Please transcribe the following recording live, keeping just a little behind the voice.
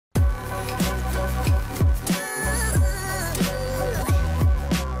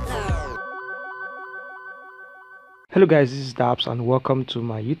Hello guys, this is Dabs and welcome to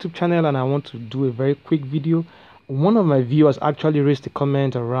my YouTube channel, and I want to do a very quick video. One of my viewers actually raised a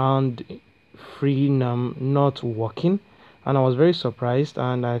comment around Freenom not working, and I was very surprised,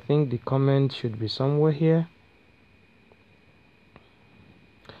 and I think the comment should be somewhere here.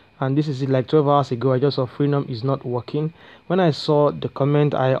 And this is it, like 12 hours ago I just saw Freenom is not working. When I saw the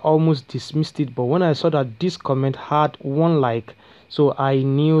comment I almost dismissed it, but when I saw that this comment had one like, so I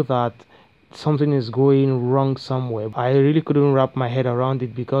knew that something is going wrong somewhere. I really couldn't wrap my head around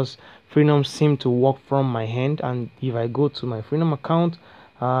it because Freenom seemed to work from my hand, and if I go to my Freenom account,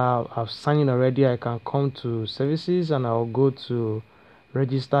 I've signed in already. I can come to services and I'll go to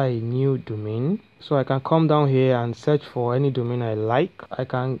register a new domain. So I can come down here and search for any domain I like. I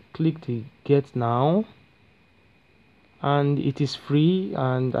can click the get now and it is free,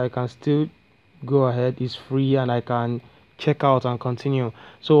 and I can still go ahead. It's free and I can check out and continue.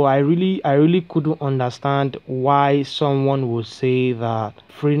 So I really couldn't understand why someone would say that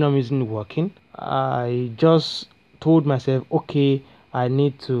Freenom isn't working. I just told myself, okay, I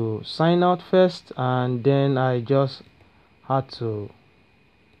need to sign out first, and then I just had to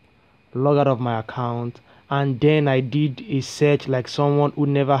log out of my account, and then I did a search like someone who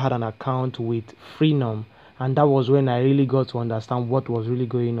never had an account with Freenom, and that was when I really got to understand what was really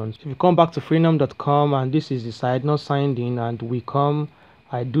going on. So if you come back to freenom.com, and this is the site, not signed in, and we come,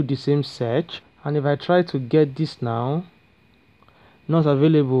 I do the same search, and if I try to get this now, not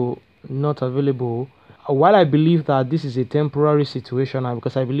available, not available. While I believe that this is a temporary situation, and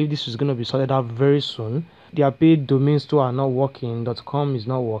because I believe this is going to be sorted out very soon, their paid domains too are not working. .com is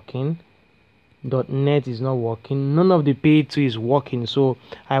not working, .net is not working, none of the paid two is working. So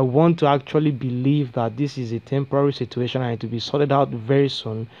I want to actually believe that this is a temporary situation and it will be sorted out very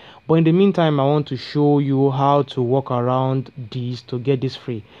soon. But in the meantime, I want to show you how to work around this to get this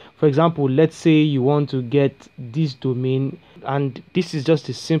free. For example, let's say you want to get this domain, and this is just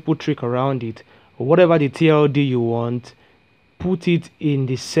a simple trick around it. Whatever the TLD you want, put it in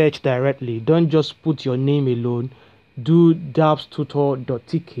the search directly. Don't just put your name alone. Do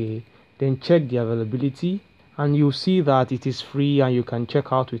dabstutor.tk, then check the availability, and you'll see that it is free and you can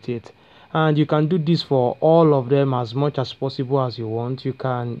check out with it. And you can do this for all of them as much as possible as you want. You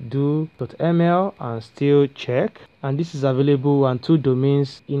can do .ml and still check, and this is available on 2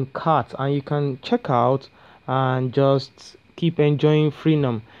 domains in cart, and you can check out and just keep enjoying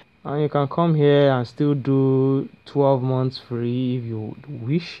Freenom. And you can come here and still do 12 months free if you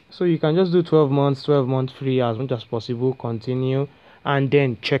wish. So you can just do 12 months free as much as possible, continue, and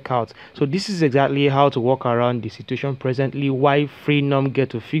then check out. So this is exactly how to work around the situation presently. Why Freenom get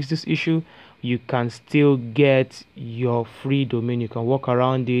to fix this issue. You can still get your free domain, you can work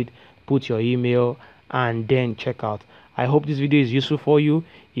around it, put your email, and then check out. I hope this video is useful for you.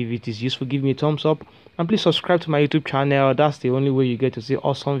 If it is useful, give me a thumbs up, and please subscribe to my YouTube channel. That's the only way you get to see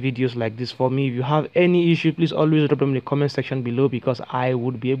awesome videos like this for me. If you have any issue, please always drop them in the comment section below, because I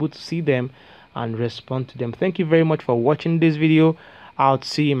would be able to see them and respond to them. Thank you very much for watching this video. I'll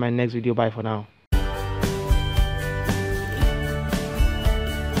see you in my next video. Bye for now.